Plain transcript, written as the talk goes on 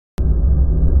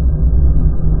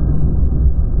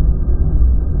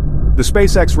The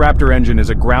SpaceX Raptor engine is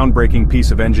a groundbreaking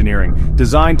piece of engineering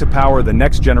designed to power the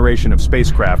next generation of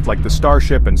spacecraft like the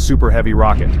Starship and Super Heavy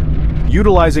rocket.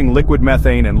 Utilizing liquid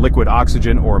methane and liquid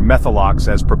oxygen or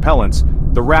methalox as propellants,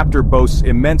 the Raptor boasts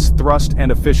immense thrust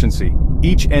and efficiency.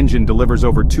 Each engine delivers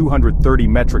over 230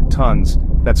 metric tons,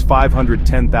 that's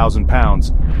 510,000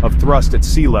 pounds, of thrust at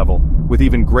sea level, with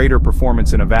even greater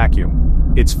performance in a vacuum.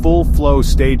 Its full-flow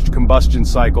staged combustion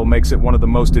cycle makes it one of the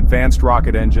most advanced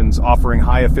rocket engines, offering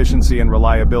high efficiency and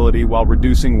reliability while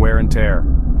reducing wear and tear.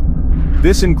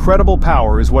 This incredible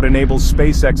power is what enables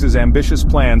SpaceX's ambitious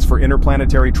plans for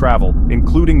interplanetary travel,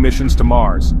 including missions to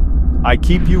Mars. I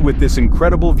keep you with this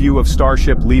incredible view of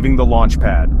Starship leaving the launch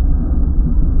pad.